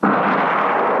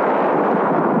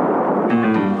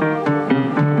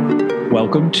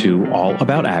Welcome to All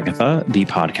About Agatha, the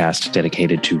podcast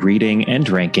dedicated to reading and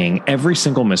ranking every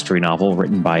single mystery novel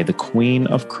written by the Queen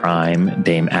of Crime,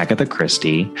 Dame Agatha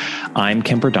Christie. I'm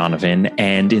Kemper Donovan,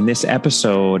 and in this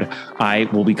episode, I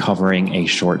will be covering a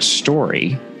short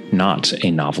story, not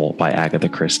a novel by Agatha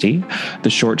Christie. The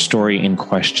short story in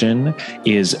question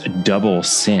is Double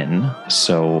Sin.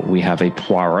 So we have a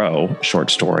Poirot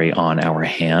short story on our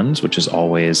hands, which is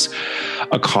always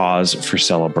a cause for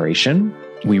celebration.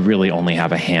 We really only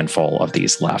have a handful of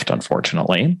these left,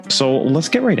 unfortunately. So let's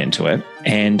get right into it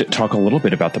and talk a little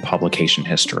bit about the publication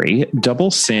history.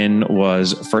 Double Sin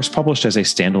was first published as a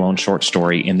standalone short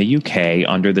story in the UK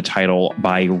under the title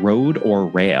By Road or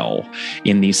Rail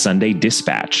in the Sunday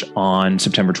Dispatch on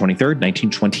September 23rd,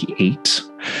 1928.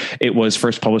 It was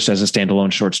first published as a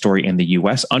standalone short story in the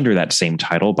US under that same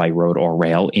title, By Road or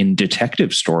Rail, in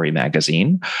Detective Story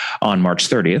magazine on March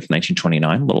 30th,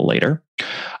 1929, a little later.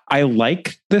 I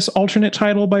like this alternate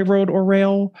title, By Road or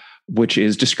Rail, which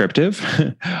is descriptive,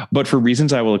 but for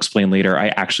reasons I will explain later, I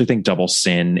actually think Double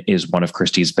Sin is one of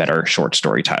Christie's better short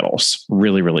story titles.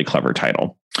 Really, really clever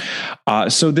title.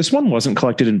 So this one wasn't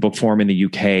collected in book form in the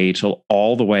UK till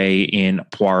all the way in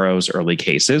Poirot's Early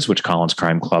Cases, which Collins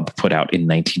Crime Club put out in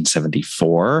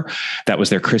 1974. That was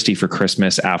their Christie for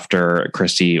Christmas after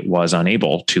Christie was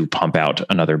unable to pump out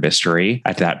another mystery.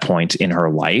 At that point in her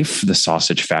life, the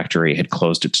sausage factory had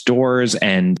closed its doors.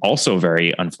 And also,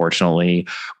 very unfortunately,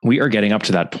 we are getting up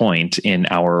to that point in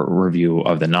our review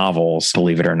of the novels,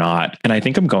 believe it or not. And I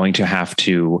think I'm going to have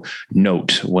to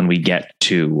note when we get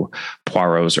to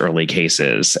Poirot's Early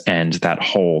Cases and that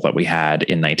hole that we had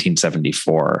in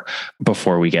 1974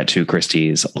 before we get to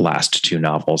Christie's last two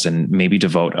novels, and maybe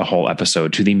devote a whole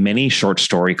episode to the many short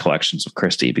story collections of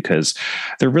Christie, because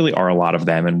there really are a lot of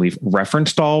them and we've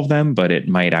referenced all of them, but it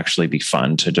might actually be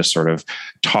fun to just sort of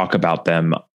talk about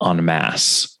them en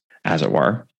masse, as it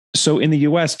were. So in the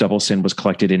US, Double Sin was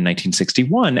collected in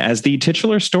 1961 as the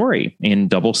titular story in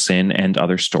Double Sin and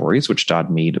Other Stories, which Dodd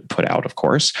Mead put out, of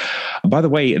course. By the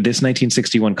way, this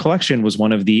 1961 collection was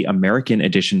one of the American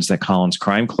editions that Collins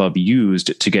Crime Club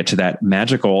used to get to that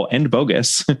magical and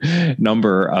bogus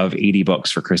number of 80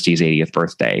 books for Christie's 80th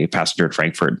birthday, Passenger to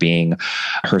Frankfurt being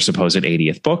her supposed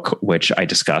 80th book, which I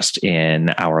discussed in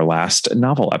our last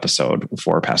novel episode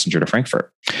for Passenger to Frankfurt.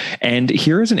 And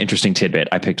here is an interesting tidbit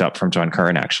I picked up from John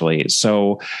Curran, actually.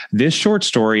 So this short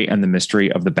story and the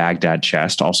mystery of the Baghdad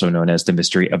chest, also known as the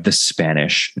mystery of the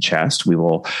Spanish chest, we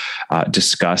will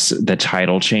discuss the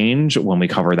title change when we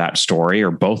cover that story,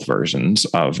 or both versions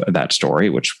of that story,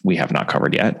 which we have not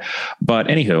covered yet. But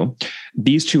anywho,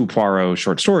 these two Poirot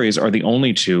short stories are the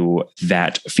only two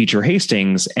that feature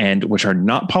Hastings and which are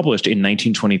not published in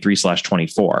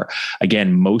 1923/24.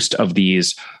 Again, most of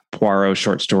these Poirot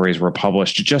short stories were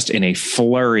published just in a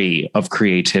flurry of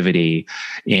creativity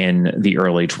in the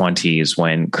early 20s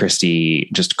when Christie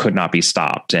just could not be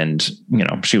stopped. And, you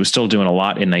know, she was still doing a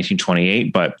lot in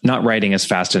 1928, but not writing as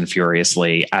fast and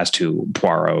furiously as to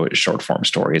Poirot short form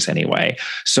stories anyway.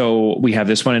 So we have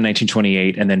this one in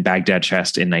 1928 and then Baghdad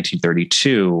Chest in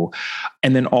 1932.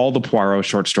 And then all the Poirot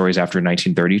short stories after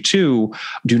 1932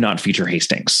 do not feature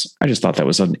Hastings. I just thought that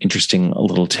was an interesting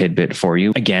little tidbit for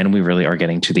you. Again, we really are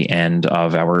getting to the end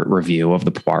of our review of the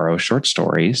Poirot short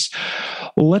stories.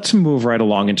 Let's move right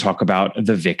along and talk about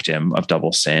the victim of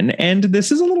Double Sin. And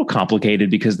this is a little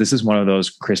complicated because this is one of those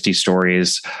Christie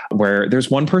stories where there's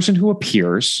one person who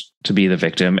appears to be the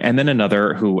victim and then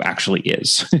another who actually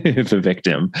is the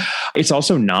victim. It's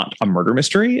also not a murder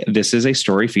mystery. This is a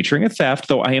story featuring a theft,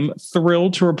 though I am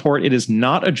thrilled to report it is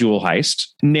not a jewel heist.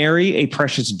 Nary a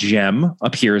precious gem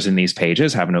appears in these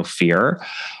pages, have no fear.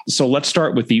 So let's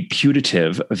start with the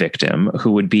putative victim,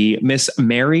 who would be Miss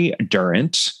Mary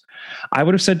Durrant. I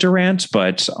would have said Durant,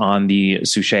 but on the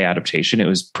Suchet adaptation, it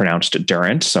was pronounced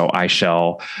Durant. So I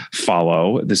shall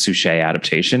follow the Suchet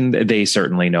adaptation. They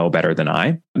certainly know better than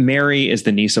I. Mary is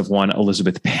the niece of one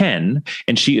Elizabeth Penn,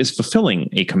 and she is fulfilling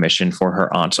a commission for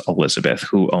her aunt Elizabeth,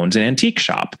 who owns an antique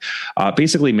shop.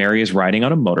 Basically, Mary is riding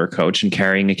on a motor coach and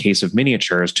carrying a case of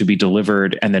miniatures to be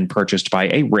delivered and then purchased by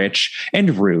a rich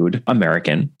and rude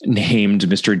American named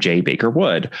Mr. J. Baker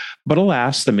Wood. But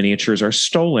alas, the miniatures are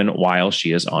stolen while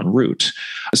she is en route.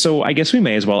 So I guess we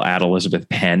may as well add Elizabeth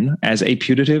Penn as a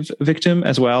putative victim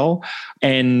as well.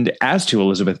 And as to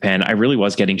Elizabeth Penn, I really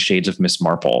was getting shades of Miss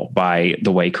Marple by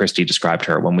the way Christie described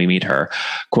her when we meet her.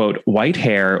 Quote, white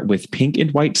hair with pink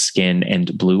and white skin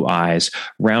and blue eyes.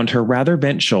 Round her rather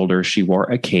bent shoulders, she wore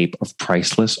a cape of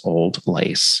priceless old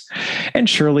lace. And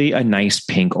surely a nice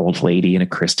pink old lady in a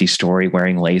Christie story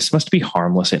wearing lace must be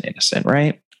harmless and innocent,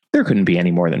 right? There couldn't be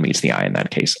any more than meets the eye in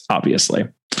that case, obviously.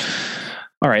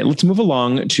 All right, let's move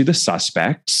along to the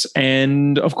suspects.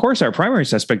 And of course, our primary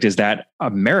suspect is that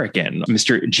American,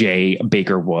 Mr. J.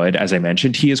 Baker Wood. As I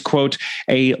mentioned, he is, quote,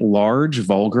 a large,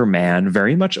 vulgar man,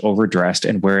 very much overdressed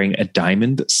and wearing a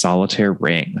diamond solitaire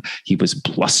ring. He was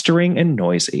blustering and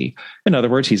noisy. In other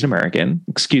words, he's an American.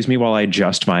 Excuse me while I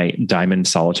adjust my diamond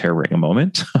solitaire ring a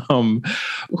moment.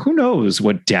 Who knows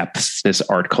what depths this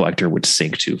art collector would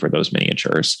sink to for those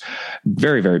miniatures.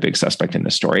 Very, very big suspect in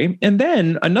this story. And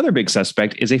then another big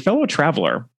suspect is a fellow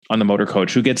traveler on the motor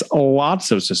coach who gets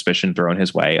lots of suspicion thrown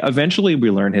his way. Eventually, we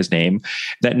learn his name.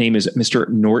 That name is Mr.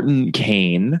 Norton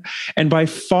Kane. And by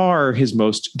far his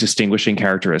most distinguishing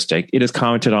characteristic, it is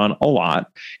commented on a lot,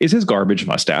 is his garbage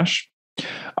mustache.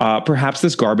 Perhaps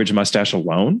this garbage mustache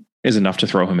alone is enough to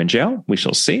throw him in jail. We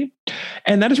shall see.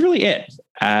 And that is really it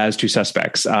as to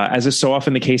suspects. As is so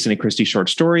often the case in a Christie short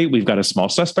story, we've got a small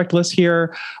suspect list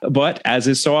here, but as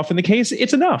is so often the case,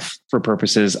 it's enough for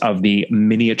purposes of the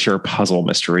miniature puzzle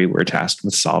mystery we're tasked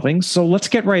with solving. So let's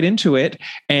get right into it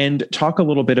and talk a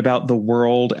little bit about the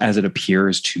world as it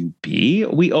appears to be.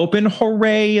 We open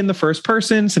hooray in the first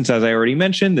person, since as I already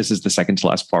mentioned, this is the second to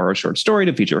last Poirot short story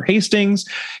to feature Hastings.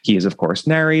 He is, of course,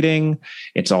 narrating.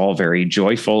 It's all very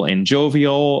joyful and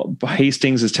jovial.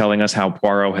 Hastings is telling us how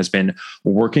Poirot has been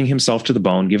working himself to the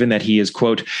bone, given that he is,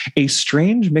 quote, a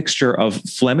strange mixture of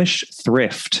Flemish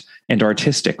thrift and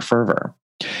artistic fervor.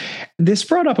 This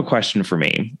brought up a question for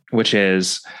me, which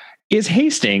is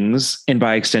Hastings, and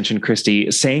by extension Christie,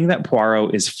 saying that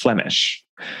Poirot is Flemish?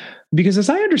 Because as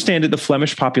I understand it, the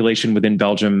Flemish population within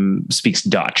Belgium speaks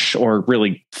Dutch, or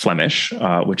really Flemish,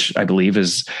 which I believe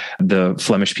is the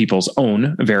Flemish people's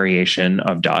own variation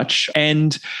of Dutch,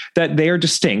 and that they are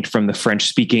distinct from the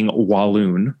French-speaking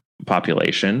Walloon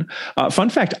population.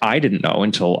 Fun fact, I didn't know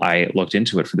until I looked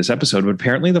into it for this episode, but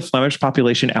apparently the Flemish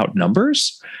population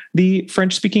outnumbers the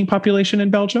French-speaking population in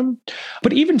Belgium.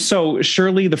 But even so,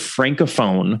 surely the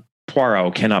Francophone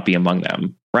Poirot cannot be among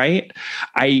them, right?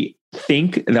 I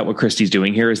think that what Christie's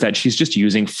doing here is that she's just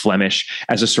using Flemish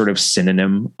as a sort of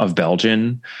synonym of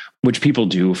Belgian, which people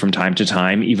do from time to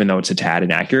time, even though it's a tad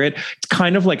inaccurate. It's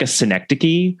kind of like a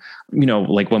synecdoche,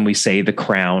 like when we say the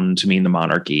crown to mean the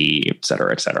monarchy, et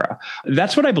cetera, et cetera.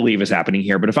 That's what I believe is happening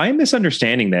here. But if I am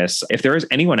misunderstanding this, if there is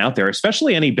anyone out there,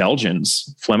 especially any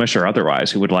Belgians, Flemish or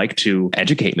otherwise, who would like to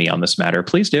educate me on this matter,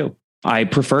 please do. I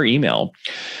prefer email.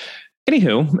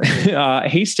 Anywho,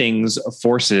 Hastings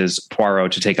forces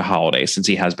Poirot to take a holiday since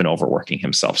he has been overworking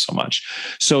himself so much.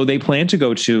 So they plan to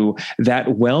go to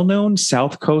that well-known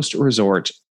South Coast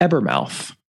resort,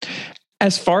 Ebermouth.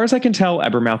 As far as I can tell,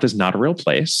 Ebermouth is not a real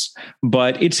place,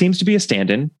 but it seems to be a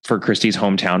stand-in for Christie's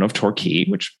hometown of Torquay,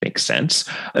 which makes sense,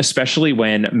 especially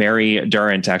when Mary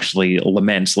Durrant actually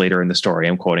laments later in the story.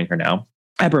 I'm quoting her now.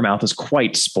 Ebermouth is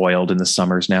quite spoiled in the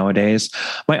summers nowadays.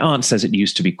 My aunt says it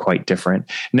used to be quite different.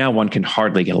 Now one can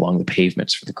hardly get along the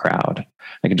pavements for the crowd.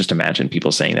 I can just imagine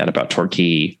people saying that about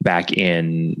Torquay back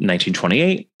in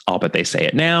 1928. I'll bet they say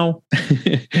it now.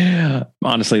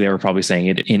 Honestly, they were probably saying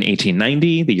it in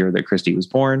 1890, the year that Christie was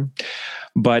born.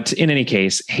 But in any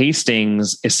case,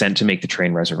 Hastings is sent to make the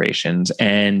train reservations.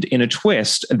 And in a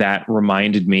twist that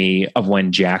reminded me of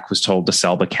when Jack was told to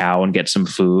sell the cow and get some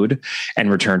food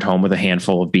and returned home with a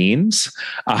handful of beans,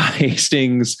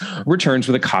 Hastings returns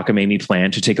with a cockamamie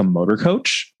plan to take a motor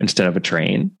coach instead of a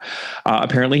train.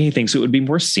 Apparently, he thinks it would be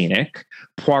more scenic.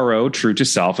 Poirot, true to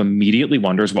self, immediately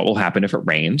wonders what will happen if it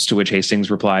rains, to which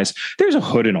Hastings replies, "There's a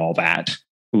hood and all that."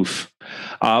 Oof.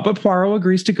 But Poirot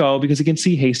agrees to go because he can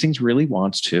see Hastings really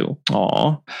wants to.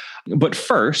 Aw. But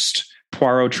first,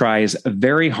 Poirot tries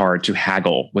very hard to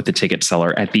haggle with the ticket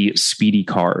seller at the Speedy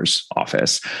Cars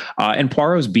office. And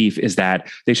Poirot's beef is that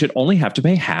they should only have to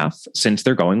pay half since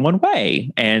they're going one way.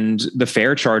 And the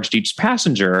fare charged each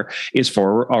passenger is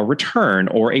for a return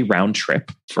or a round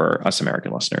trip for us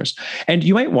American listeners. And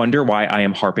you might wonder why I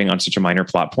am harping on such a minor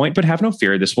plot point, but have no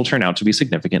fear, this will turn out to be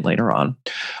significant later on.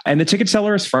 And the ticket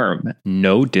seller is firm.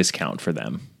 No discount for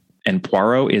them. And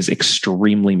Poirot is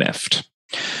extremely miffed.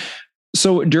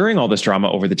 So during all this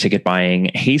drama over the ticket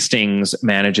buying, Hastings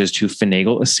manages to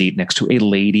finagle a seat next to a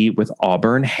lady with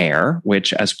auburn hair,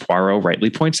 which, as Poirot rightly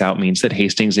points out, means that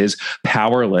Hastings is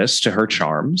powerless to her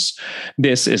charms.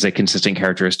 This is a consistent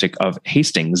characteristic of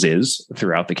Hastings's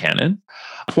throughout the canon.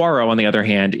 Poirot, on the other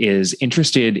hand, is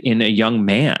interested in a young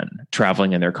man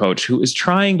traveling in their coach who is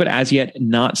trying, but as yet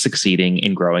not succeeding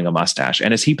in growing a mustache.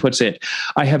 And as he puts it,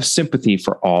 "I have sympathy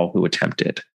for all who attempt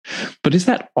it." But is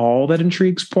that all that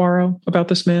intrigues Poirot about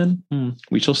this man?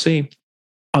 We shall see.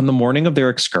 On the morning of their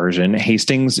excursion,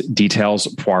 Hastings details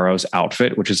Poirot's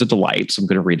outfit, which is a delight. So I'm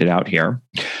going to read it out here.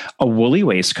 A woolly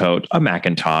waistcoat, a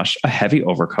mackintosh, a heavy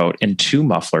overcoat, and 2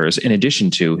 mufflers, in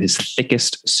addition to his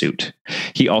thickest suit.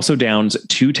 He also downs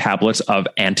 2 tablets of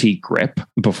anti-grip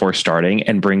before starting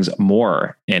and brings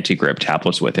more anti-grip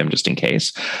tablets with him just in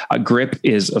case. Grip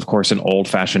is, of course, an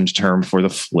old-fashioned term for the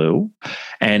flu.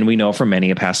 And we know from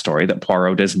many a past story that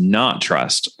Poirot does not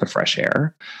trust the fresh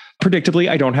air. Predictably,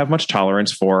 I don't have much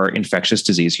tolerance for infectious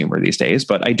disease humor these days,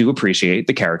 but I do appreciate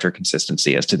the character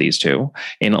consistency as to these two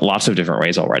in lots of different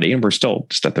ways already. And we're still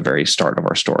just at the very start of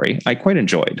our story. I quite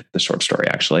enjoyed the short story,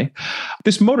 actually.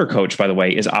 This motor coach, by the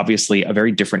way, is obviously a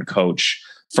very different coach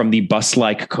from the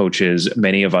bus-like coaches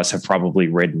many of us have probably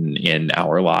ridden in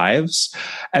our lives.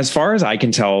 As far as I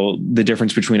can tell, the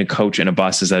difference between a coach and a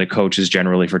bus is that a coach is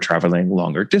generally for traveling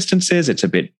longer distances. It's a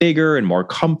bit bigger and more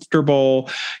comfortable.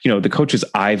 You know, the coaches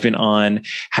I've been on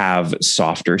have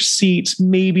softer seats.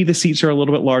 Maybe the seats are a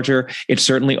little bit larger. It's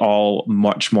certainly all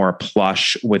much more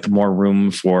plush with more room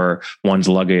for one's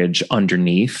luggage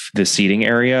underneath the seating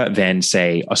area than,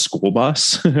 say, a school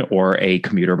bus or a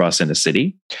commuter bus in a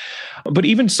city. But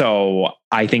even so,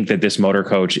 I think that this motor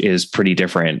coach is pretty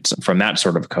different from that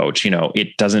sort of coach. You know,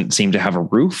 it doesn't seem to have a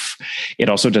roof. It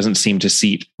also doesn't seem to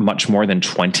seat much more than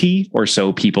 20 or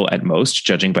so people at most,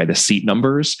 judging by the seat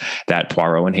numbers that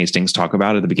Poirot and Hastings talk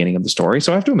about at the beginning of the story.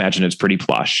 So I have to imagine it's pretty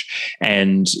plush.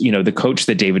 And, you know, the coach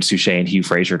that David Suchet and Hugh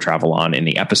Fraser travel on in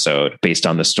the episode based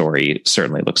on the story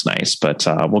certainly looks nice, but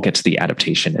we'll get to the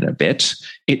adaptation in a bit.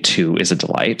 It too is a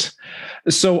delight.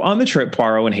 So on the trip,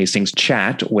 Poirot and Hastings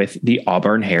chat with the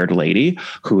auburn-haired lady,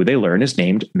 who they learn is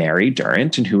named Mary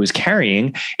Durrant, and who is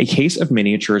carrying a case of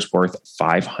miniatures worth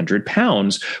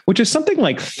 £500, which is something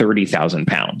like 30,000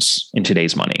 pounds in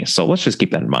today's money. So let's just keep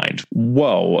that in mind.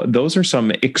 Whoa, those are some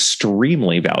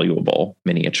extremely valuable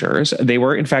miniatures. They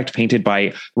were, in fact, painted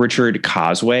by Richard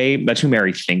Cosway. That's who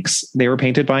Mary thinks they were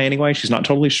painted by anyway. She's not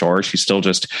totally sure. She's still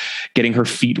just getting her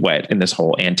feet wet in this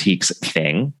whole antiques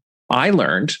thing. I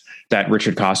learned that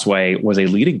Richard Cosway was a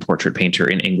leading portrait painter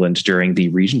in England during the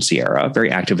Regency era, very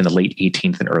active in the late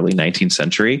 18th and early 19th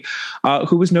century,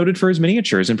 who was noted for his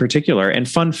miniatures in particular. And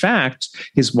fun fact,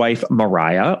 his wife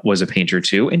Maria was a painter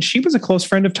too, and she was a close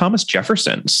friend of Thomas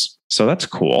Jefferson's. So that's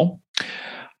cool.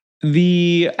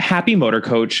 The happy motor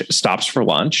coach stops for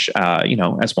lunch,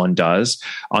 as one does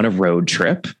on a road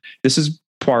trip. This is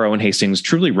Poirot and Hastings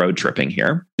truly road tripping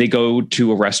here. They go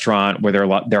to a restaurant where there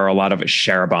are a lot of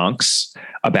charabancs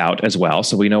about as well.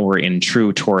 So we know we're in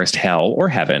true tourist hell or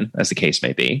heaven, as the case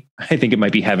may be. I think it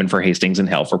might be heaven for Hastings and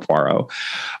hell for Poirot.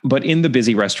 But in the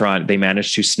busy restaurant, they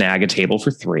manage to snag a table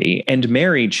for 3, and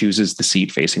Mary chooses the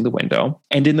seat facing the window.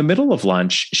 And in the middle of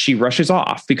lunch, she rushes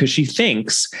off because she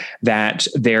thinks that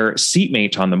their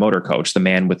seatmate on the motor coach, the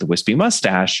man with the wispy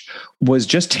mustache, was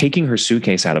just taking her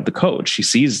suitcase out of the coach. She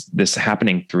sees this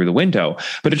happening through the window,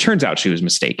 but it turns out she was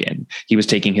mistaken. He was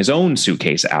taking his own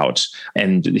suitcase out,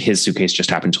 and his suitcase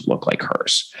just happened to look like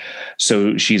hers.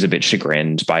 So she's a bit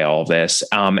chagrined by all this.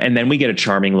 And then we get a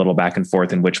charming little back and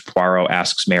forth in which Poirot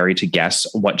asks Mary to guess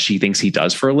what she thinks he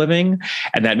does for a living.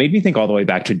 And that made me think all the way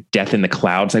back to Death in the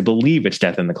Clouds. I believe it's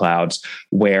Death in the Clouds,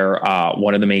 where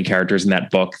one of the main characters in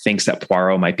that book thinks that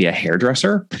Poirot might be a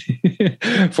hairdresser.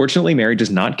 Fortunately, Mary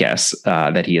does not guess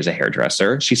that he is a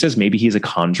hairdresser. She says maybe he's a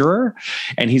conjurer,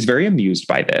 and he's very amused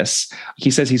by this.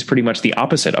 He says he's pretty much the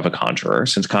opposite of a conjurer,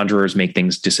 since conjurers make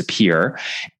things disappear,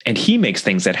 and he makes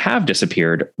things that have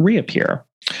disappeared reappear.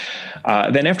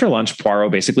 Then after lunch,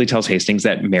 Poirot basically tells Hastings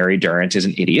that Mary Durrant is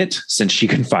an idiot since she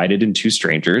confided in 2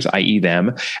 strangers, i.e.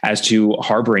 them, as to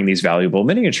harboring these valuable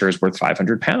miniatures worth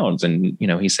 £500. And,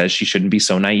 he says she shouldn't be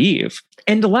so naive.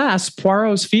 And alas,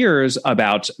 Poirot's fears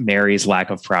about Mary's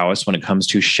lack of prowess when it comes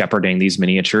to shepherding these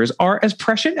miniatures are as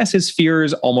prescient as his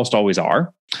fears almost always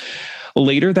are.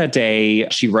 Later that day,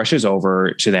 she rushes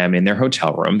over to them in their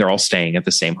hotel room. They're all staying at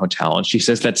the same hotel. And she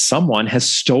says that someone has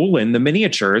stolen the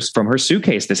miniatures from her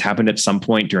suitcase. This happened at some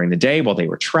point during the day while they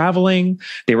were traveling.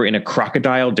 They were in a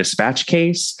crocodile dispatch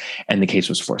case, and the case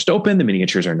was forced open. The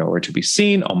miniatures are nowhere to be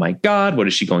seen. Oh my God, what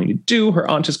is she going to do? Her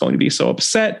aunt is going to be so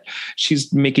upset.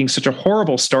 She's making such a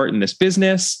horrible start in this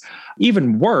business.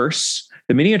 Even worse,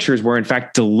 the miniatures were in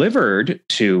fact delivered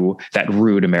to that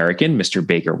rude American, Mr.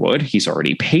 Bakerwood. He's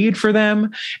already paid for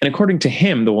them. And according to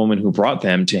him, the woman who brought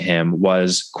them to him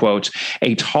was, quote,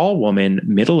 a tall woman,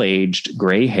 middle-aged,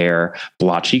 gray hair,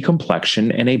 blotchy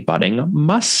complexion, and a budding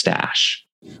mustache.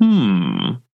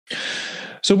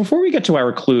 So before we get to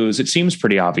our clues, it seems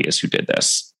pretty obvious who did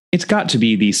this. It's got to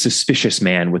be the suspicious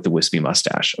man with the wispy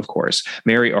mustache, of course.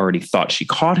 Mary already thought she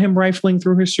caught him rifling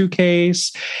through her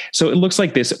suitcase. So it looks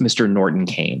like this Mr. Norton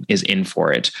Kane is in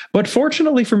for it. But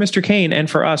fortunately for Mr. Kane and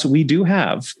for us, we do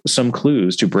have some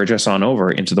clues to bridge us on over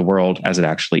into the world as it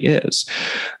actually is.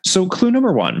 So clue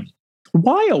number 1.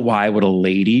 Why, oh, why would a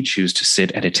lady choose to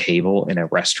sit at a table in a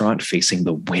restaurant facing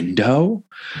the window?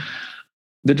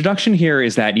 The deduction here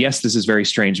is that, yes, this is very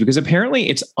strange because apparently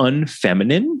it's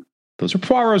unfeminine. Those are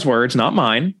Poirot's words, not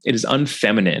mine. It is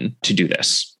unfeminine to do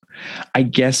this. I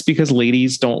guess because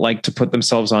ladies don't like to put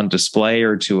themselves on display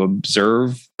or to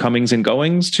observe comings and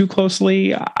goings too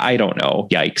closely. I don't know.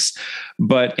 Yikes.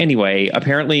 But anyway,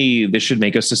 apparently this should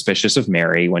make us suspicious of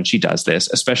Mary when she does this,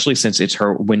 especially since it's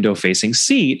her window-facing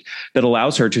seat that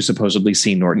allows her to supposedly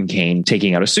see Norton Kane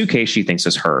taking out a suitcase she thinks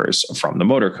is hers from the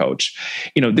motor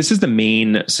coach. This is the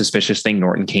main suspicious thing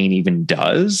Norton Kane even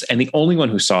does, and the only one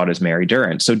who saw it is Mary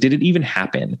Durrant. So did it even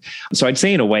happen? So I'd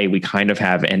say in a way, we kind of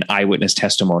have an eyewitness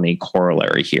testimony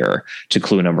corollary here to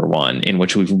clue number 1, in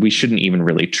which we shouldn't even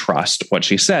really trust what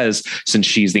she says since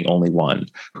she's the only one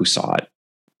who saw it.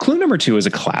 Clue number 2 is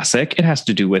a classic. It has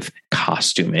to do with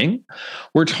costuming.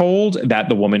 We're told that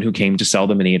the woman who came to sell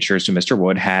the miniatures to Mr.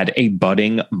 Wood had a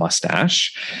budding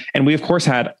mustache. And we, of course,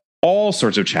 had all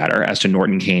sorts of chatter as to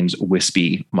Norton Kane's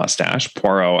wispy mustache.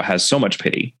 Poirot has so much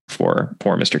pity for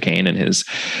poor Mr. Kane and his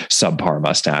subpar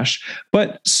mustache.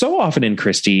 But so often in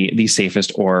Christie, the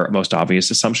safest or most obvious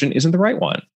assumption isn't the right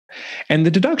one. And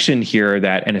the deduction here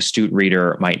that an astute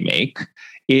reader might make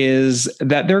is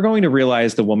that they're going to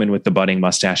realize the woman with the budding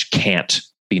mustache can't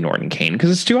be Norton Kane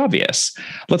because it's too obvious.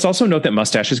 Let's also note that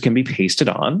mustaches can be pasted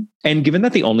on. And given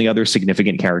that the only other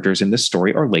significant characters in this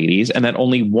story are ladies, and that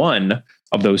only one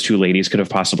of those 2 ladies could have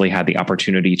possibly had the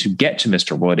opportunity to get to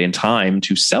Mr. Wood in time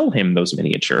to sell him those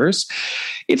miniatures,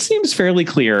 it seems fairly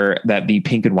clear that the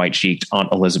pink and white cheeked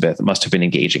Aunt Elizabeth must have been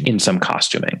engaging in some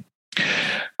costuming.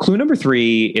 Clue number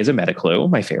 3 is a meta clue,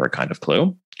 my favorite kind of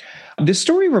clue. This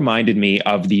story reminded me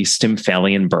of the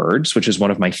Stymphalian birds, which is one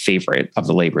of my favorite of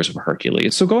the labors of Hercule.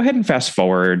 So go ahead and fast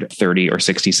forward 30 or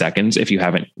 60 seconds if you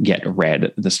haven't yet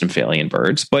read the Stymphalian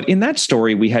birds. But in that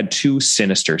story, we had 2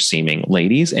 sinister seeming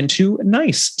ladies and 2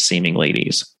 nice seeming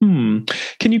ladies.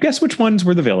 Can you guess which ones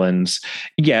were the villains?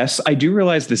 Yes, I do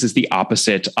realize this is the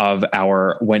opposite of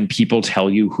our when people tell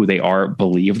you who they are,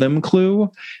 believe them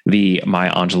clue, the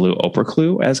Maya Angelou Oprah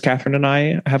clue, as Catherine and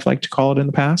I have liked to call it in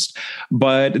the past.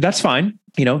 But that's fine.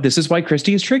 This is why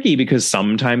Christie is tricky, because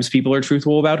sometimes people are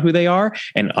truthful about who they are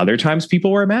and other times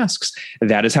people wear masks.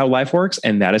 That is how life works.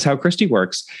 And that is how Christie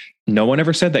works. No one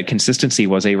ever said that consistency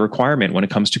was a requirement when it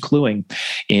comes to cluing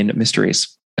in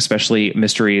mysteries, especially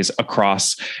mysteries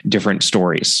across different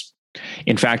stories.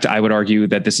 In fact, I would argue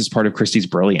that this is part of Christie's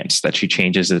brilliance, that she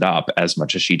changes it up as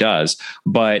much as she does.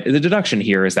 But the deduction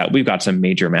here is that we've got some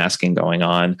major masking going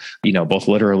on, both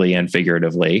literally and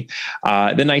figuratively.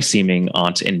 The nice seeming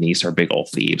aunt and niece are big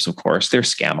old thieves, of course. They're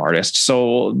scam artists.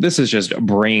 So this is just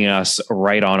bringing us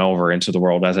right on over into the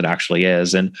world as it actually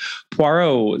is. And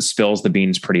Poirot spills the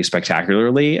beans pretty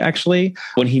spectacularly, actually.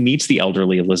 When he meets the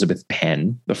elderly Elizabeth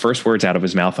Penn, the first words out of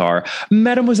his mouth are,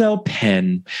 "Mademoiselle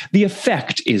Penn, the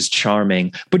effect is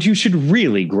charming, but you should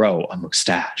really grow a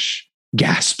mustache."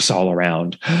 Gasps all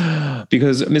around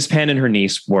because Miss Penn and her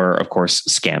niece were, of course,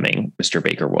 scamming Mr.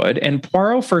 Bakerwood. And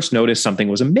Poirot first noticed something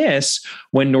was amiss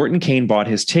when Norton Kane bought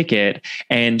his ticket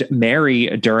and Mary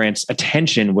Durrant's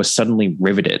attention was suddenly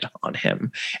riveted on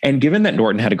him. And given that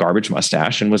Norton had a garbage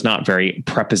mustache and was not very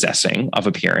prepossessing of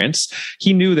appearance,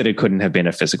 he knew that it couldn't have been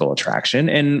a physical attraction.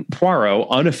 And Poirot,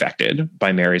 unaffected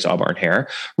by Mary's auburn hair,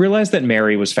 realized that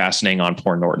Mary was fastening on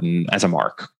poor Norton as a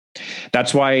mark.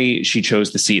 That's why she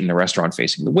chose the seat in the restaurant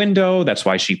facing the window. That's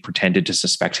why she pretended to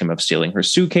suspect him of stealing her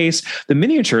suitcase. The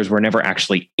miniatures were never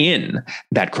actually in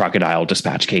that crocodile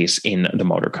dispatch case in the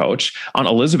motor coach. Aunt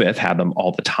Elizabeth had them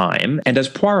all the time. And as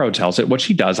Poirot tells it, what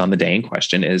she does on the day in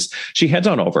question is she heads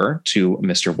on over to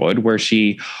Mr. Wood, where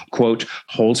she, quote,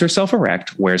 holds herself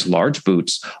erect, wears large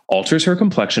boots, alters her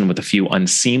complexion with a few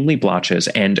unseemly blotches,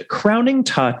 and crowning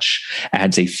touch,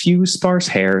 adds a few sparse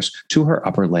hairs to her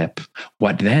upper lip.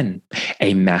 What then?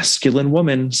 A masculine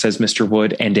woman, says Mr.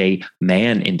 Wood, and a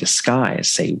man in disguise,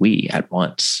 say we at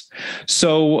once.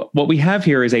 So what we have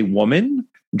here is a woman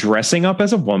dressing up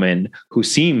as a woman who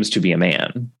seems to be a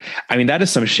man. I mean, that is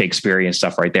some Shakespearean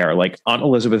stuff right there. Like Aunt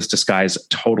Elizabeth's disguise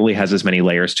totally has as many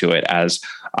layers to it as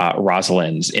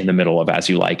Rosalind's in the middle of As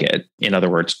You Like It. In other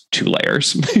words, 2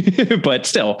 layers. But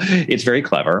still, it's very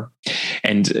clever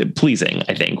and pleasing,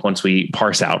 I think, once we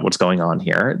parse out what's going on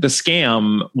here. The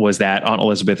scam was that Aunt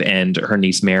Elizabeth and her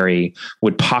niece Mary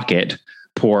would pocket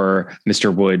poor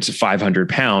Mr. Wood's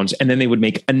 £500, and then they would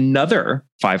make another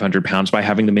 £500 by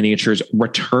having the miniatures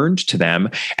returned to them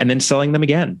and then selling them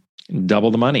again. Double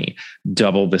the money,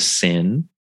 double the sin.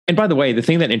 And by the way, the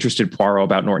thing that interested Poirot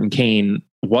about Norton Kane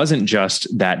wasn't just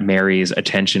that Mary's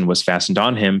attention was fastened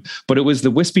on him, but it was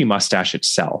the wispy mustache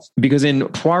itself. Because in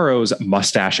Poirot's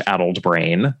mustache-addled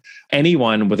brain,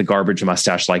 anyone with a garbage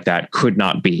mustache like that could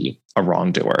not be a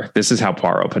wrongdoer. This is how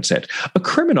Poirot puts it. A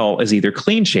criminal is either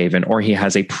clean-shaven or he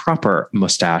has a proper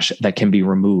mustache that can be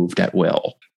removed at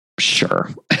will. Sure.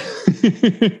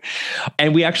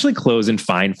 And we actually close in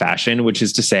fine fashion, which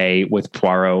is to say, with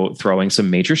Poirot throwing some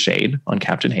major shade on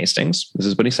Captain Hastings. This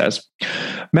is what he says.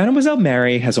 Mademoiselle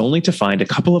Mary has only to find a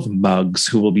couple of mugs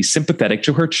who will be sympathetic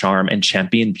to her charm and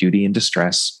champion beauty in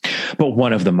distress. But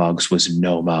one of the mugs was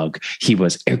no mug. He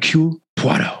was Hercule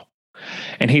Poirot.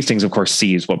 And Hastings, of course,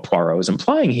 sees what Poirot is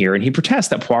implying here, and he protests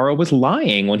that Poirot was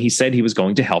lying when he said he was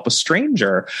going to help a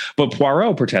stranger. But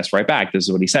Poirot protests right back. This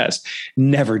is what he says.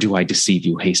 Never do I deceive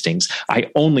you, Hastings. I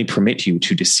only permit you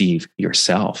to deceive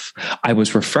yourself. I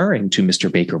was referring to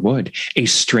Mr. Baker Wood, a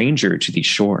stranger to these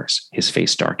shores. His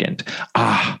face darkened.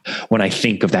 Ah, when I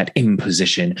think of that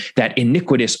imposition, that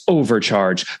iniquitous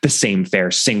overcharge, the same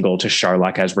fair single to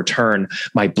Charlock as return,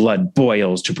 my blood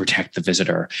boils to protect the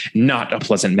visitor. Not a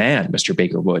pleasant man, Mr.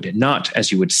 Baker Wood, not,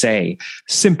 as you would say,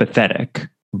 sympathetic,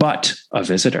 but a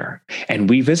visitor. And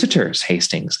we visitors,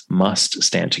 Hastings, must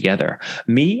stand together.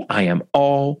 Me, I am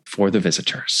all for the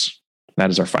visitors. That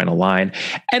is our final line.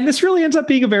 And this really ends up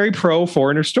being a very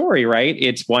pro-foreigner story, right?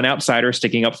 It's one outsider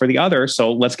sticking up for the other.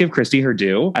 So let's give Christie her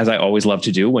due, as I always love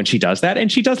to do when she does that.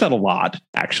 And she does that a lot,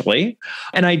 actually.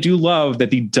 And I do love that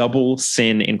the double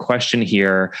sin in question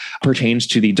here pertains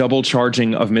to the double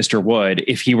charging of Mr. Wood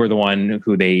if he were the one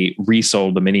who they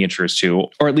resold the miniatures to,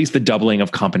 or at least the doubling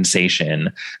of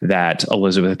compensation that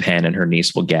Elizabeth Penn and her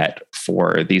niece will get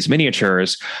for these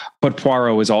miniatures. But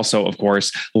Poirot is also, of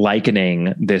course,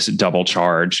 likening this double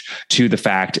charge to the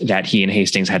fact that he and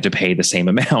Hastings had to pay the same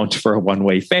amount for a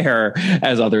one-way fare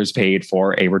as others paid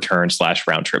for a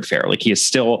return/round trip fare. Like, he is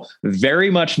still very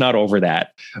much not over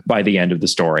that by the end of the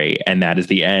story. And that is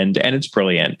the end. And it's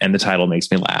brilliant. And the title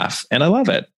makes me laugh. And I love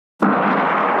it.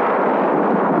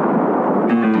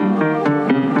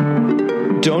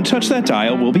 Don't touch that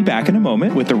dial. We'll be back in a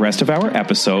moment with the rest of our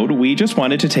episode. We just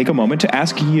wanted to take a moment to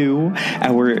ask you,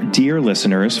 our dear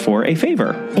listeners, for a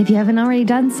favor. If you haven't already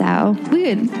done so, we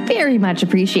would very much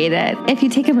appreciate it if you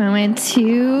take a moment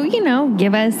to,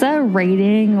 give us a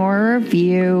rating or a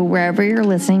review wherever you're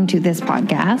listening to this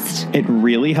podcast. It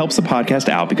really helps the podcast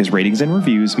out because ratings and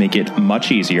reviews make it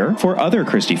much easier for other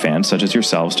Christie fans such as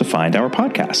yourselves to find our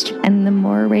podcast. And the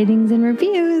more ratings and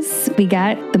reviews we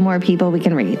get, the more people we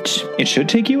can reach. It should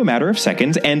take you a matter of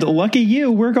seconds, and lucky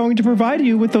you, we're going to provide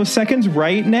you with those seconds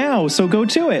right now, so go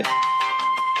to it.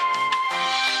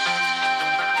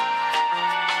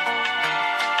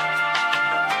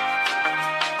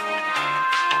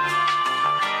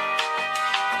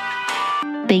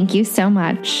 Thank you so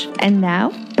much. And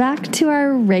now, back to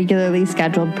our regularly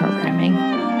scheduled programming.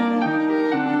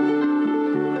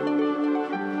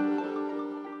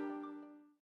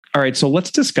 All right, so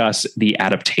let's discuss the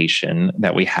adaptation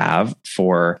that we have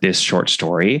for this short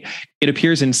story. It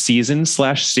appears in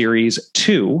season/series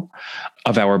 2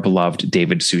 of our beloved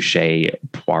David Suchet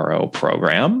Poirot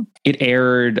program. It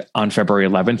aired on February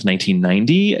 11th,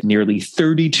 1990, nearly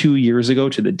 32 years ago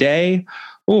to the day.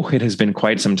 Oh, it has been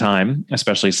quite some time,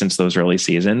 especially since those early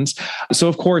seasons. So,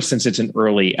 of course, since it's an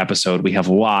early episode, we have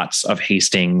lots of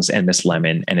Hastings and Miss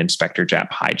Lemon and Inspector Japp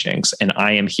hijinks, and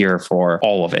I am here for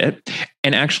all of it.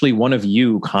 And actually, one of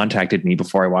you contacted me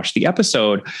before I watched the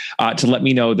episode to let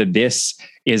me know that this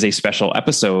is a special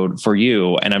episode for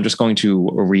you. And I'm just going to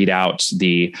read out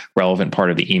the relevant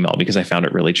part of the email because I found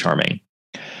it really charming.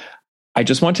 I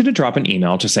just wanted to drop an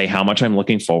email to say how much I'm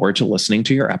looking forward to listening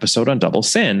to your episode on Double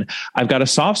Sin. I've got a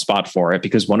soft spot for it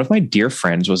because one of my dear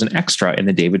friends was an extra in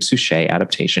the David Suchet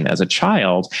adaptation as a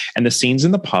child, and the scenes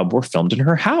in the pub were filmed in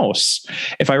her house.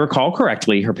 If I recall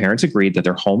correctly, her parents agreed that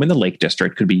their home in the Lake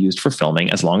District could be used for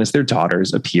filming as long as their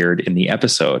daughters appeared in the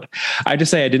episode. I just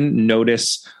say I didn't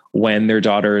notice when their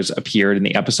daughters appeared in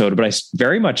the episode, but I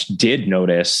very much did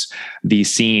notice the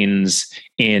scenes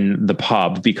in the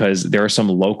pub because there are some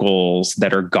locals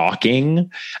that are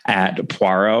gawking at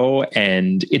Poirot,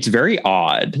 and it's very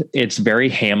odd. It's very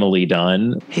hammily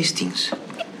done. Hastings,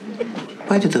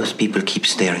 why do those people keep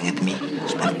staring at me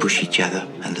and push each other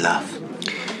and laugh?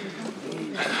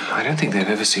 I don't think they've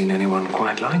ever seen anyone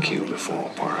quite like you before,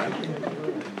 Poirot.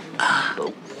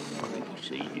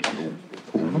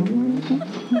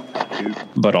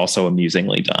 but also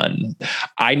amusingly done.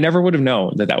 I never would have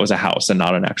known that that was a house and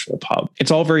not an actual pub.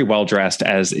 It's all very well dressed,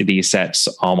 as these sets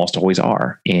almost always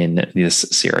are in this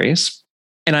series.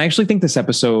 And I actually think this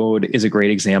episode is a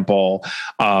great example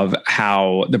of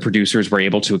how the producers were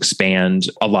able to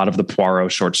expand a lot of the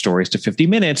Poirot short stories to 50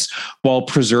 minutes while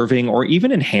preserving or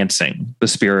even enhancing the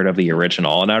spirit of the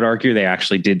original. And I'd argue they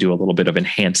actually did do a little bit of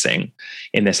enhancing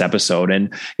in this episode.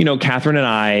 And, you know, Catherine and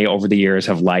I over the years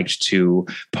have liked to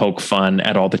poke fun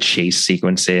at all the chase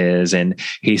sequences and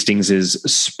Hastings's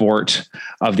sport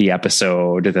of the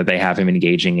episode that they have him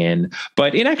engaging in.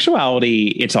 But in actuality,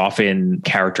 it's often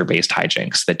character-based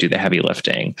hijinks that do the heavy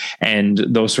lifting. And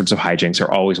those sorts of hijinks are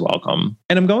always welcome.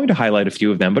 And I'm going to highlight a few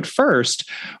of them. But first,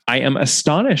 I am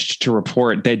astonished to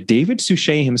report that David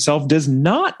Suchet himself does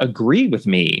not agree with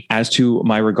me as to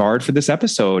my regard for this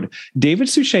episode. David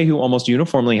Suchet, who almost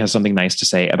uniformly has something nice to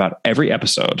say about every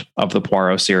episode of the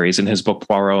Poirot series in his book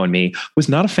Poirot and Me, was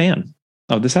not a fan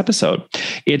of this episode.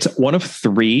 It's one of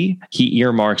 3 he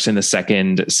earmarks in the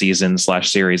second season /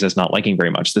 series as not liking very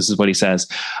much. This is what he says.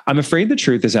 I'm afraid the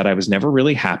truth is that I was never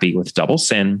really happy with Double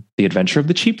Sin, The Adventure of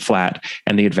the Cheap Flat,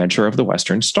 and The Adventure of the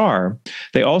Western Star.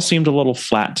 They all seemed a little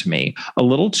flat to me, a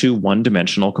little too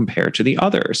one-dimensional compared to the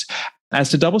others. As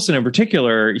to Double Sin in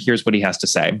particular, here's what he has to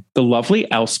say. The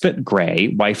lovely Elspeth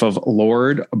Grey, wife of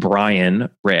Lord Brian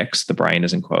Rix, the Brian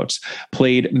is in quotes,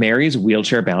 played Mary's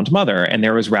wheelchair-bound mother, and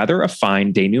there was rather a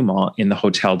fine denouement in the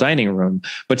hotel dining room,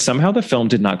 but somehow the film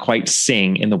did not quite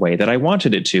sing in the way that I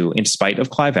wanted it to, in spite of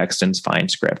Clive Exton's fine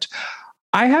script.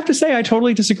 I have to say, I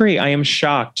totally disagree. I am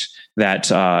shocked that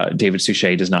David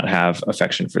Suchet does not have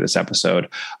affection for this episode.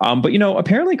 But, you know,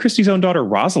 apparently Christie's own daughter,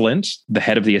 Rosalind, the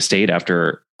head of the estate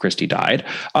after Christie died,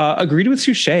 agreed with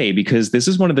Suchet because this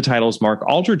is one of the titles Mark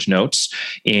Aldridge notes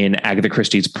in Agatha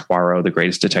Christie's Poirot, the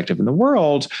Greatest Detective in the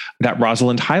World, that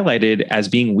Rosalind highlighted as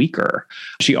being weaker.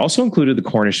 She also included The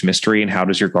Cornish Mystery and How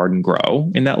Does Your Garden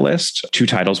Grow in that list, 2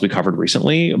 titles we covered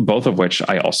recently, both of which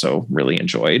I also really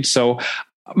enjoyed. So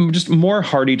just more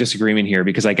hearty disagreement here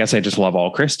because I guess I just love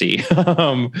all Christie.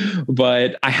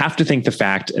 But I have to think the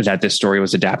fact that this story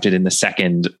was adapted in the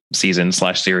second season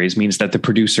 / series means that the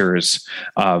producers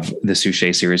of the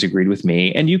Suchet series agreed with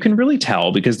me. And you can really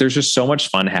tell because there's just so much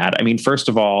fun had. I mean, first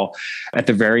of all, at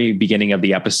the very beginning of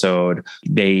the episode,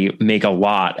 they make a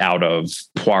lot out of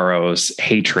Poirot's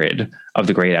hatred of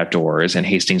the great outdoors and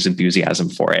Hastings' enthusiasm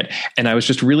for it. And I was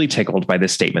just really tickled by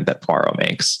this statement that Poirot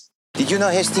makes. Did you know,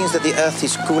 Hastings, that the Earth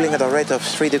is cooling at a rate of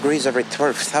 3 degrees every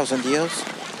 12,000 years?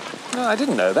 No, I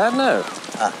didn't know that, no.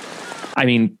 I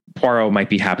mean, Poirot might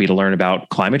be happy to learn about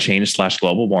climate change /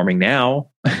 global warming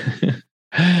now.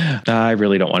 I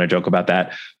really don't want to joke about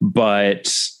that, but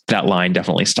that line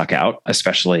definitely stuck out,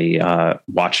 especially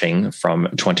watching from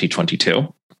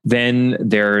 2022. Then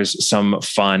there's some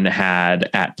fun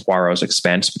had at Poirot's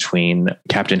expense between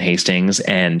Captain Hastings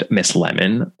and Miss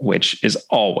Lemon, which is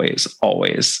always,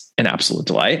 always an absolute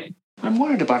delight. I'm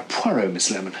worried about Poirot, Miss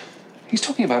Lemon. He's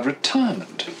talking about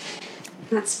retirement.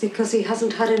 That's because he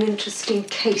hasn't had an interesting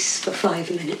case for 5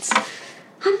 minutes.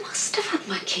 I must have had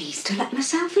my keys to let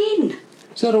myself in.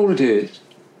 Is that all it is?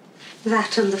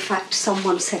 That and the fact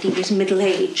someone said he was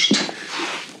middle-aged.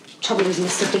 Trouble is,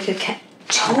 Mr. Dicker kept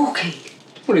talking.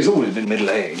 Well, he's always been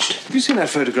middle-aged. Have you seen that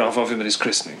photograph of him at his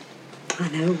christening? I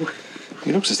know.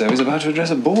 He looks as though he's about to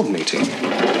address a board meeting.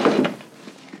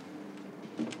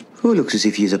 Who looks as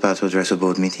if he's about to address a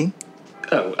board meeting?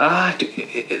 Oh,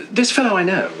 this fellow I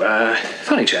know.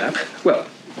 Funny chap. Well,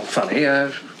 not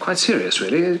funny, quite serious,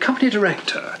 really. Company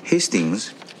director.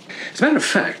 Hastings? As a matter of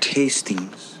fact...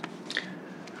 Hastings.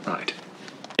 Right.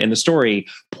 In the story,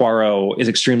 Poirot is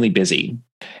extremely busy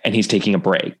and he's taking a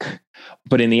break.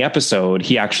 But in the episode,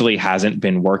 he actually hasn't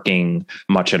been working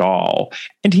much at all.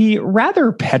 And he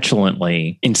rather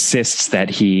petulantly insists that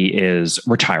he is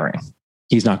retiring.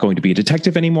 He's not going to be a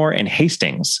detective anymore, and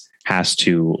Hastings has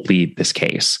to lead this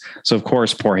case. So, of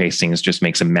course, poor Hastings just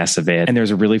makes a mess of it. And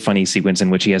there's a really funny sequence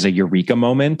in which he has a eureka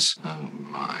moment. Oh,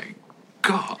 my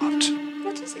God.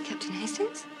 What is it, Captain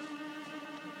Hastings?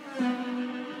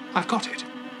 I've got it.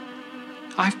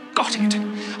 I've got it.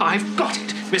 I've got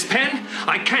it. Miss Penn,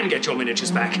 I can get your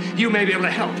miniatures back. You may be able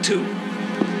to help, too.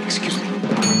 Excuse me.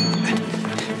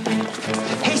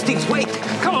 Hastings, wait!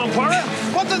 Come on, Poirot.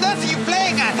 What on earth are you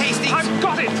playing at, Hastings? I've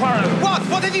got it, Poirot. What?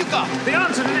 What have you got? The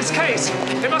answer to this case.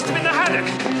 It must have been the haddock.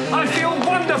 I feel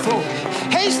wonderful.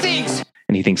 Hastings!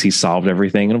 And he thinks he's solved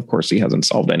everything. And of course, he hasn't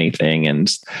solved anything. And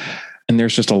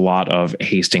there's just a lot of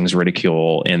Hastings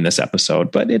ridicule in this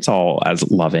episode, but it's all as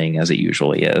loving as it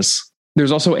usually is.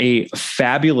 There's also a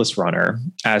fabulous runner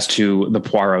as to the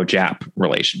Poirot-Japp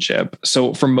relationship.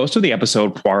 So for most of the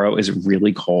episode, Poirot is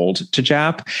really cold to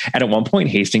Japp. And at one point,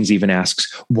 Hastings even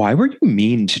asks, "Why were you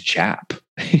mean to Japp?"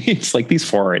 It's like these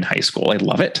four are in high school. I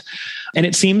love it. And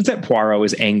it seems that Poirot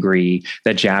is angry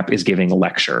that Japp is giving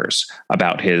lectures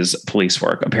about his police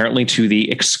work, apparently to the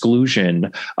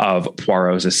exclusion of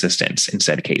Poirot's assistants in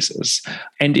said cases.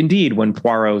 And indeed, when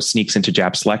Poirot sneaks into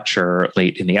Japp's lecture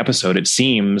late in the episode, it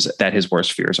seems that his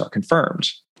worst fears are confirmed.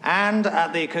 And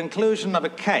at the conclusion of a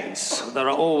case, there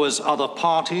are always other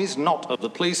parties, not of the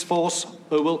police force,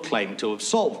 who will claim to have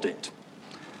solved it.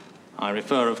 I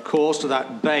refer, of course, to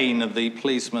that bane of the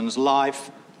policeman's life,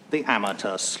 the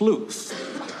amateur sleuth,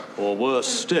 or worse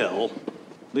still,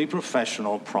 the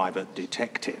professional private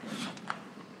detective.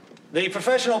 The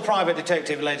professional private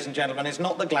detective, ladies and gentlemen, is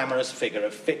not the glamorous figure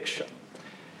of fiction.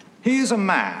 He is a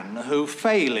man who,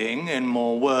 failing in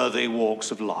more worthy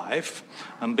walks of life,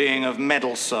 and being of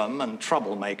meddlesome and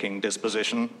troublemaking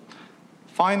disposition,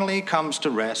 finally comes to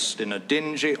rest in a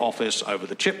dingy office over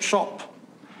the chip shop,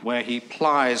 where he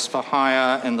plies for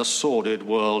hire in the sordid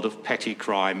world of petty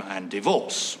crime and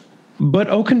divorce. But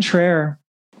au contraire.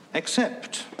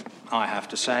 Except, I have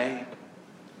to say,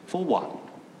 for one.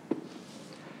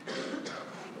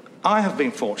 I have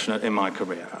been fortunate in my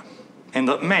career in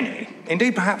that many,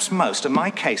 indeed perhaps most, of my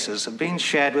cases have been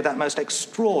shared with that most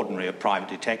extraordinary of private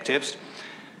detectives.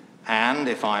 And,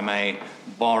 if I may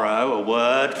borrow a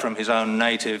word from his own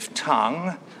native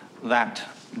tongue, that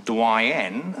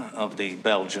doyen of the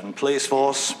Belgian police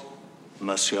force,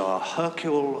 Monsieur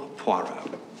Hercule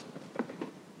Poirot.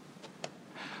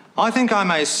 I think I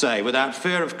may say, without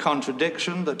fear of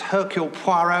contradiction, that Hercule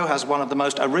Poirot has one of the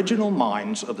most original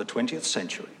minds of the 20th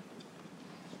century.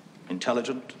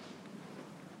 Intelligent,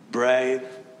 brave,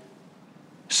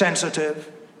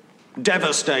 sensitive,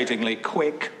 devastatingly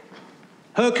quick,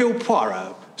 Hercule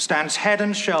Poirot stands head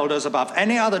and shoulders above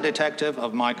any other detective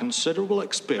of my considerable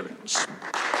experience.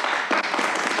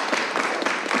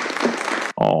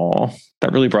 Oh,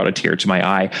 that really brought a tear to my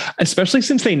eye, especially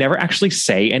since they never actually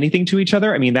say anything to each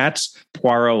other. I mean, that's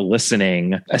Poirot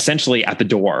listening essentially at the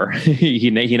door. He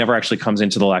never actually comes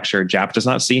into the lecture. Japp does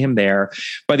not see him there.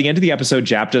 By the end of the episode,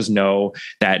 Japp does know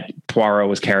that Poirot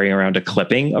was carrying around a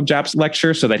clipping of Japp's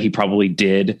lecture, so that he probably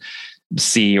did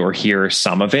see or hear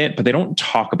some of it, but they don't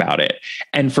talk about it.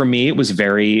 And for me, it was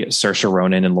very Saoirse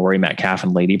Ronan and Laurie Metcalf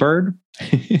and Lady Bird.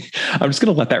 I'm just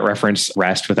going to let that reference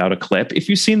rest without a clip. If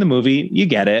you've seen the movie, you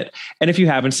get it. And if you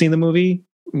haven't seen the movie,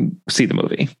 see the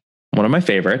movie. One of my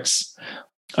favorites.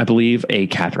 I believe a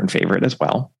Catherine favorite as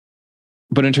well.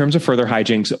 But in terms of further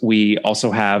hijinks, we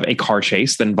also have a car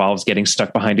chase that involves getting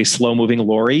stuck behind a slow-moving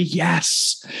lorry.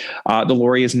 Yes! The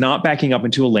lorry is not backing up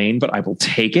into a lane, but I will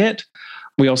take it.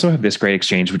 We also have this great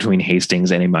exchange between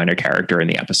Hastings and a minor character in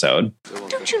the episode.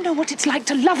 Don't you know what it's like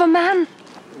to love a man?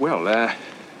 Well,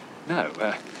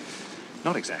 no,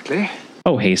 not exactly.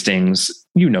 Oh, Hastings,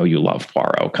 you know you love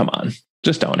Poirot. Come on,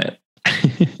 just own it.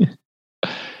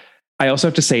 I also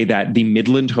have to say that the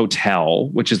Midland Hotel,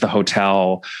 which is the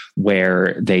hotel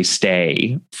where they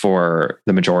stay for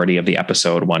the majority of the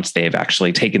episode once they've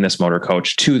actually taken this motor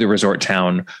coach to the resort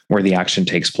town where the action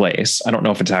takes place. I don't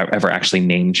know if it's ever actually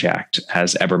name checked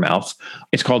as Evermouth.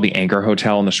 It's called the Anchor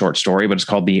Hotel in the short story, but it's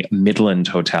called the Midland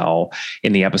Hotel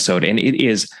in the episode. And it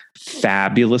is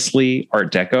fabulously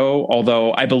Art Deco,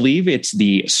 although I believe it's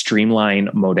the streamline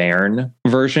modern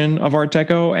version of Art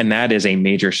Deco. And that is a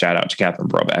major shout out to Catherine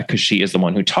Brobeck, because she is the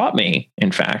one who taught me,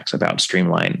 in fact, about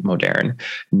streamline modern.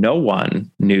 No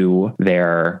one knew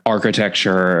their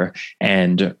architecture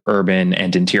and urban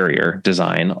and interior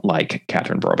design like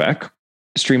Catherine Brobeck.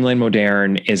 Streamline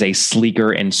modern is a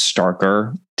sleeker and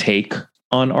starker take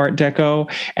on Art Deco,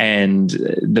 and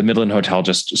the Midland Hotel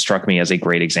just struck me as a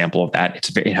great example of that.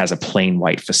 It has a plain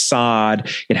white facade.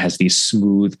 It has these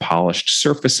smooth, polished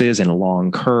surfaces and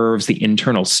long curves. The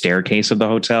internal staircase of the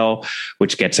hotel,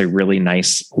 which gets a really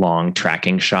nice long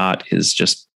tracking shot, is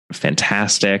just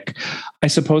fantastic. I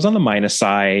suppose on the minus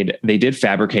side, they did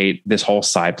fabricate this whole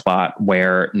side plot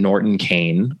where Norton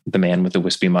Kane, the man with the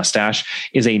wispy mustache,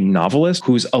 is a novelist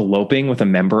who's eloping with a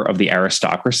member of the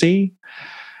aristocracy.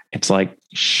 It's like,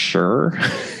 sure.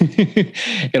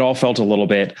 It all felt a little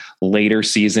bit later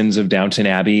seasons of Downton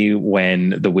Abbey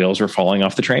when the wheels were falling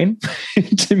off the train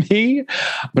to me.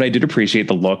 But I did appreciate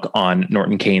the look on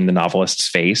Norton Kane, the novelist's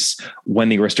face, when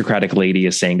the aristocratic lady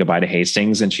is saying goodbye to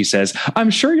Hastings and she says,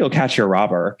 "I'm sure you'll catch your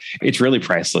robber." It's really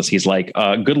priceless. He's like,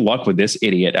 good luck with this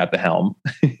idiot at the helm.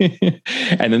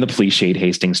 And then the police shade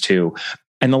Hastings too.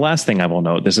 And the last thing I will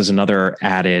note, this is another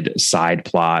added side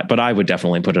plot, but I would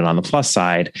definitely put it on the plus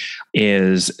side,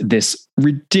 is this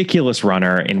ridiculous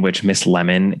runner in which Miss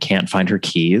Lemon can't find her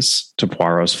keys to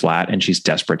Poirot's flat, and she's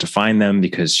desperate to find them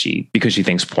because she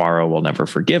thinks Poirot will never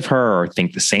forgive her or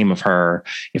think the same of her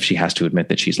if she has to admit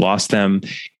that she's lost them.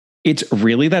 It's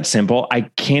really that simple. I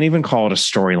can't even call it a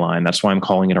storyline. That's why I'm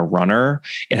calling it a runner.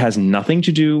 It has nothing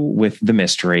to do with the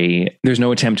mystery. There's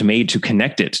no attempt made to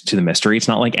connect it to the mystery. It's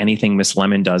not like anything Miss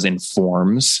Lemon does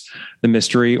informs the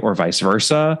mystery or vice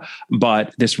versa.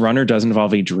 But this runner does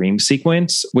involve a dream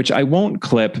sequence, which I won't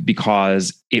clip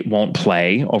because it won't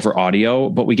play over audio,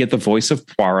 but we get the voice of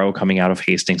Poirot coming out of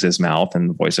Hastings's mouth and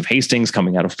the voice of Hastings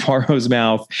coming out of Poirot's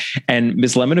mouth. And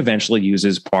Miss Lemon eventually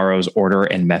uses Poirot's order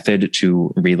and method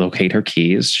to relocate her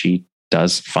keys. She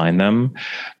does find them.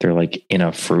 They're like in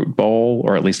a fruit bowl,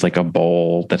 or at least like a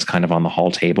bowl that's kind of on the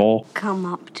hall table. Come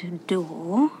up to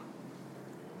door.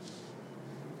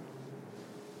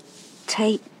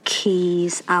 Take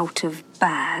keys out of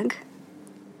bag.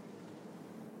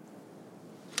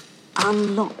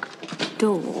 Unlock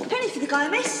door. Penny for the guy,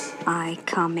 miss. I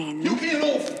come in. You'll clear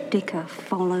off. Dicker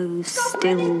follows,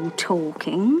 still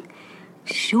talking.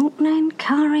 Shortening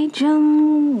courage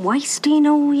and wasting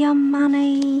all your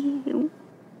money.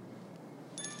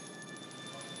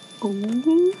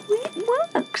 Oh,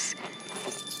 it works.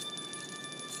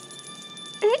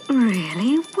 It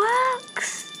really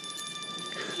works.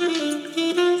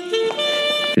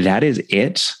 That is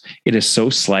it. It is so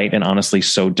slight and honestly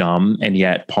so dumb. And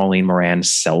yet Pauline Moran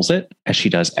sells it as she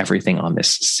does everything on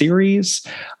this series.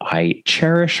 I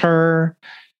cherish her.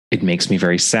 It makes me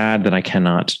very sad that I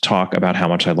cannot talk about how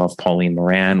much I love Pauline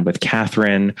Moran with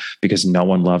Catherine, because no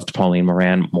one loved Pauline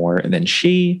Moran more than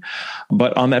she.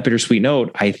 But on that bittersweet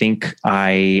note, I think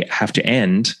I have to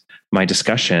end my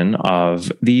discussion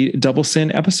of the Double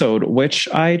Sin episode, which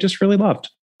I just really loved.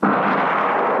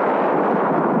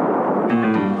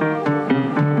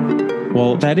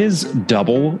 Well, that is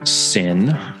Double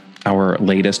Sin, our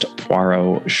latest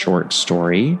Poirot short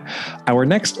story. Our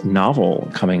next novel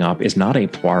coming up is not a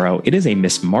Poirot. It is a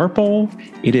Miss Marple.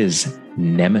 It is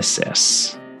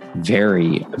Nemesis.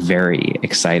 Very, very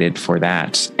excited for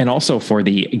that. And also for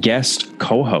the guest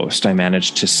co-host I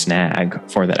managed to snag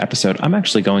for that episode. I'm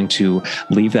actually going to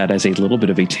leave that as a little bit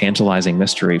of a tantalizing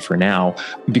mystery for now,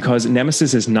 because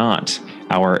Nemesis is not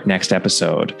our next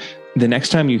episode. The next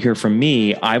time you hear from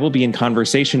me, I will be in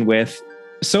conversation with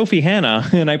Sophie Hannah,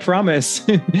 and I promise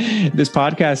this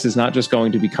podcast is not just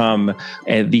going to become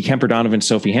the Kemper Donovan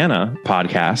Sophie Hannah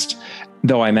podcast,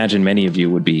 though I imagine many of you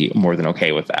would be more than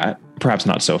okay with that. Perhaps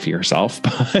not Sophie herself,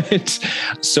 but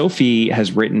Sophie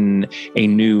has written a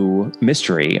new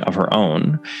mystery of her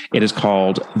own. It is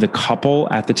called The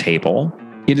Couple at the Table.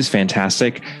 It is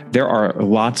fantastic. There are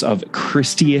lots of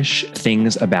Christie-ish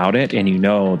things about it, and you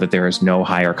know that there is no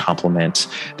higher compliment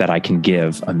that I can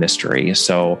give a mystery.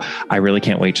 So I really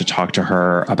can't wait to talk to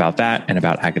her about that and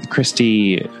about Agatha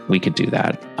Christie. We could do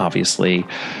that, obviously,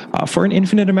 for an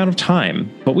infinite amount of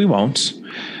time, but we won't.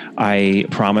 I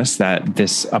promise that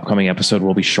this upcoming episode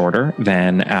will be shorter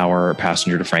than our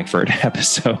Passenger to Frankfurt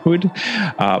episode,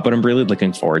 but I'm really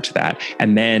looking forward to that.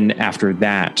 And then after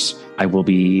that, I will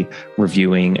be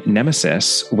reviewing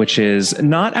Nemesis, which is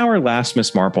not our last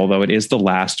Miss Marple, though it is the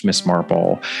last Miss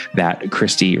Marple that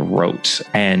Christie wrote.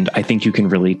 And I think you can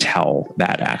really tell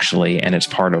that, actually, and it's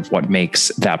part of what makes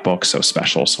that book so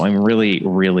special. So I'm really,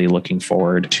 really looking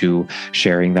forward to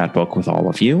sharing that book with all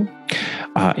of you.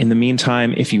 In the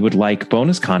meantime, if you would like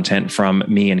bonus content from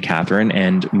me and Catherine,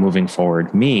 and moving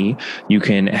forward me, you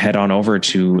can head on over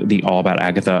to the All About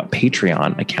Agatha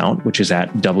Patreon account, which is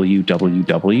at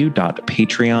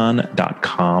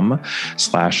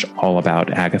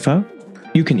www.patreon.com/allaboutagatha.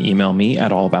 You can email me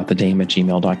at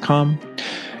allaboutthedame@gmail.com.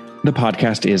 The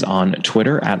podcast is on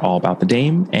Twitter at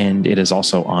allaboutthedame, and it is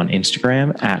also on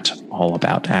Instagram at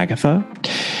allaboutagatha.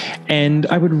 And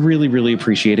I would really, really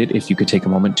appreciate it if you could take a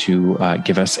moment to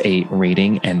give us a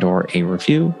rating and or a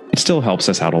review. It still helps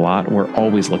us out a lot. We're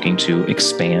always looking to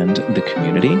expand the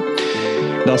community.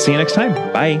 I'll see you next time.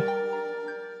 Bye.